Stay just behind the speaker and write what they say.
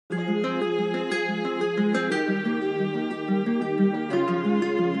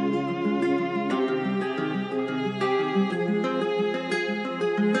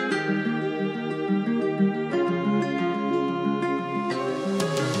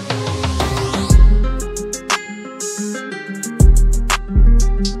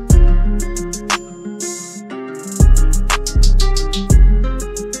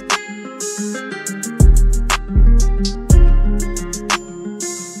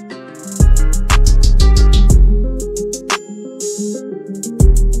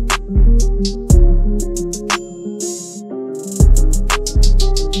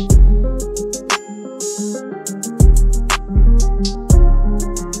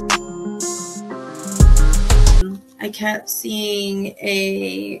kept seeing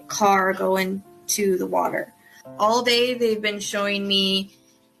a car go into the water. All day they've been showing me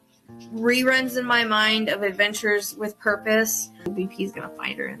reruns in my mind of Adventures with Purpose. BP's gonna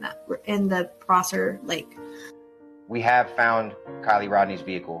find her in the Prosser Lake. We have found Kiely Rodni's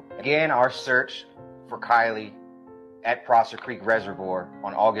vehicle. Again, our search for Kiely at Prosser Creek Reservoir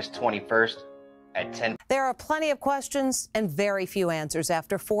on August 21st at 10. There are plenty of questions and very few answers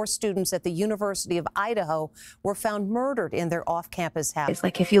after 4 students at the University of Idaho were found murdered in their off-campus house. It's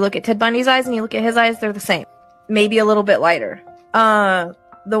like if you look at Ted Bundy's eyes and you look at his eyes, they're the same. Maybe a little bit lighter.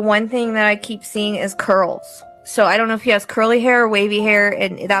 The one thing that I keep seeing is curls. So I don't know if he has curly hair or wavy hair,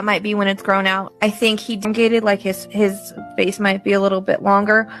 and that might be when it's grown out. I think he elongated, like his face might be a little bit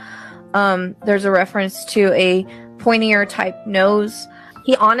longer. There's a reference to a pointier type nose.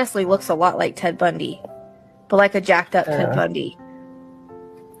 He honestly looks a lot like Ted Bundy, but like a jacked up Ted Bundy.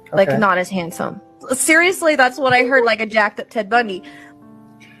 Like not as handsome. Seriously, that's what I heard, like a jacked up Ted Bundy.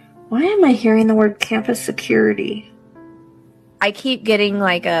 Why am I hearing the word campus security? I keep getting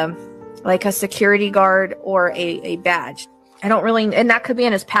like a security guard or a badge. I don't really, and that could be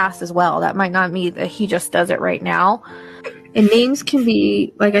in his past as well. That might not mean that he just does it right now. And names can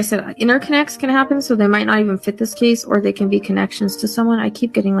be, like I said, interconnects can happen, so they might not even fit this case, or they can be connections to someone. I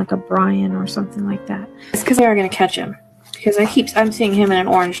keep getting like a Brian or something like that. It's because they are going to catch him. Because I'm seeing him in an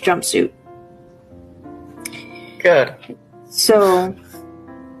orange jumpsuit. Good. So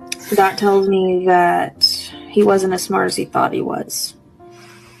that tells me that he wasn't as smart as he thought he was.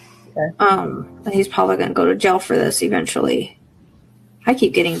 Okay. He's probably going to go to jail for this eventually. I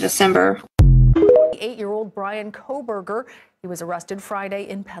keep getting December. 8-year-old Brian Koberger. He was arrested Friday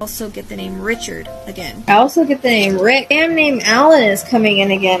in I also get the name Richard again. I also get the name Rick. Damn name Allen is coming in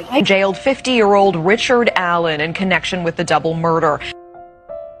again. Jailed 50-year-old Richard Allen in connection with the double murder.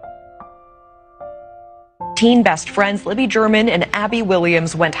 Teen best friends Libby German and Abby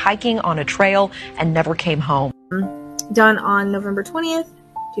Williams went hiking on a trail and never came home. Done on November 20th,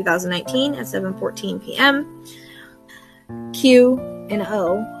 2019 at 7:14 p.m. Q and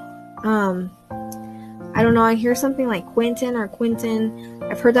O. I don't know, I hear something like Quentin or Quinton.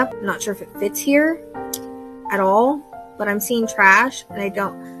 I've heard that. I'm not sure if it fits here at all, but I'm seeing trash and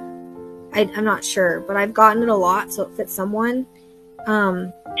I'm not sure, but I've gotten it a lot, so it fits someone.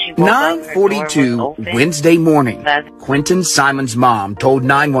 9:42 Wednesday morning. Quentin Simon's mom told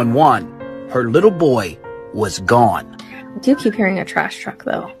 911 her little boy was gone. I do keep hearing a trash truck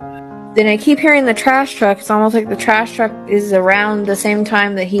though. Then I keep hearing the trash truck. It's almost like the trash truck is around the same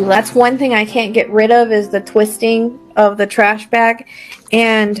time that he left. That's one thing I can't get rid of is the twisting of the trash bag.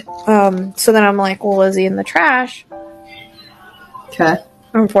 And so then I'm like, well, is he in the trash? Okay.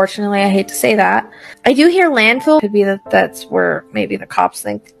 Unfortunately, I hate to say that. I do hear landfill. Could be that's where maybe the cops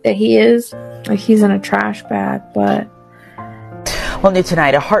think that he is. Like he's in a trash bag, but... Well, new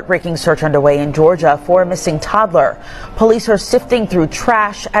tonight, a heartbreaking search underway in Georgia for a missing toddler. Police are sifting through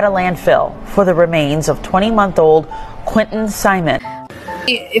trash at a landfill for the remains of 20-month-old Quentin Simon.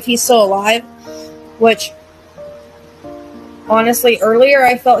 If he's still alive, which honestly earlier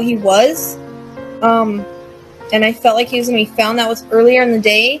I felt he was, and I felt like he was going to be found. That was earlier in the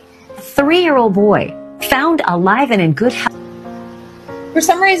day. 3-year-old boy found alive and in good health. For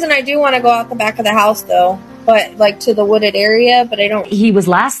some reason, I do want to go out the back of the house though. But like to the wooded area, but I don't. He was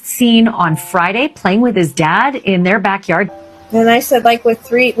last seen on Friday playing with his dad in their backyard. And I said, like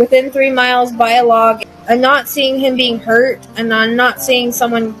within 3 miles by a log. I'm not seeing him being hurt, and I'm not seeing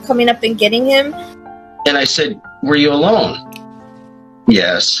someone coming up and getting him. And I said, "Were you alone?"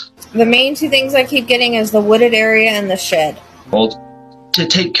 Yes. The main 2 things I keep getting is the wooded area and the shed. Well, to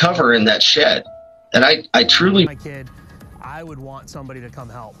take cover in that shed, and I truly. My kid. I would want somebody to come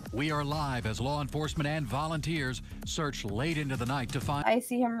help. We are live as law enforcement and volunteers search late into the night to find. I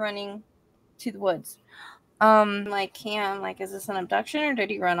see him running to the woods. Like Cam, like, is this an abduction or did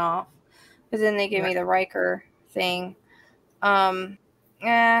he run off? Because then they give me the Riker thing. No,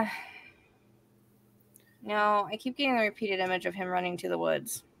 I keep getting the repeated image of him running to the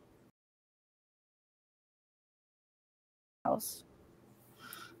woods. It's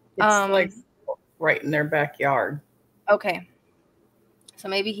like right in their backyard. Okay. So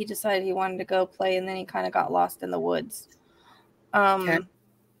maybe he decided he wanted to go play and then he kind of got lost in the woods. Okay.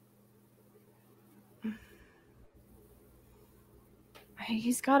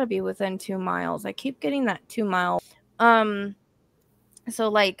 He's got to be within 2 miles. I keep getting that 2 mile. So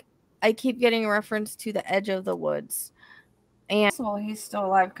like I keep getting reference to the edge of the woods. And so he's still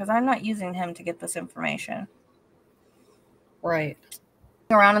alive because I'm not using him to get this information. Right.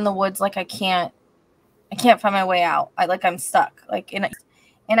 Around in the woods like I can't find my way out. I'm stuck. Like and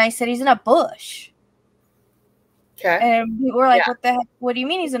I said he's in a bush. Okay. And we were like, what the heck? What do you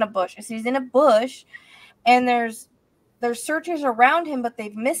mean he's in a bush? I said, he's in a bush, and there's searchers around him, but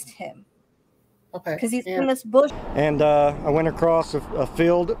they've missed him. Okay. Because he's in this bush. And I went across a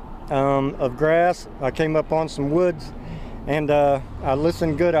field of grass. I came up on some woods, and I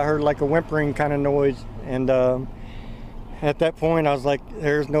listened good. I heard like a whimpering kind of noise, and at that point I was like,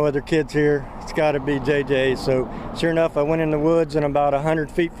 there's no other kids here. It's got to be JJ. So sure enough, I went in the woods, and about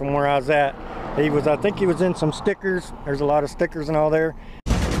 100 feet from where I was at, I think he was in some stickers. There's a lot of stickers and all there.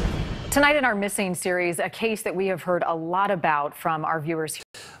 Tonight in our Missing series, a case that we have heard a lot about from our viewers.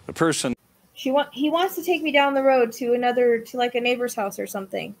 The person. He wants to take me down the road to like a neighbor's house or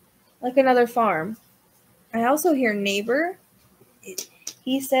something, like another farm. I also hear neighbor.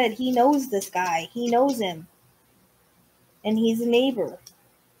 He said he knows this guy. He knows him. And he's a neighbor.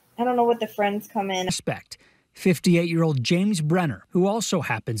 I don't know what the friends come in. Suspect, 58-year-old James Brenner, who also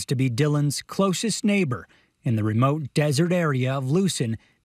happens to be Dylan's closest neighbor in the remote desert area of Lucin,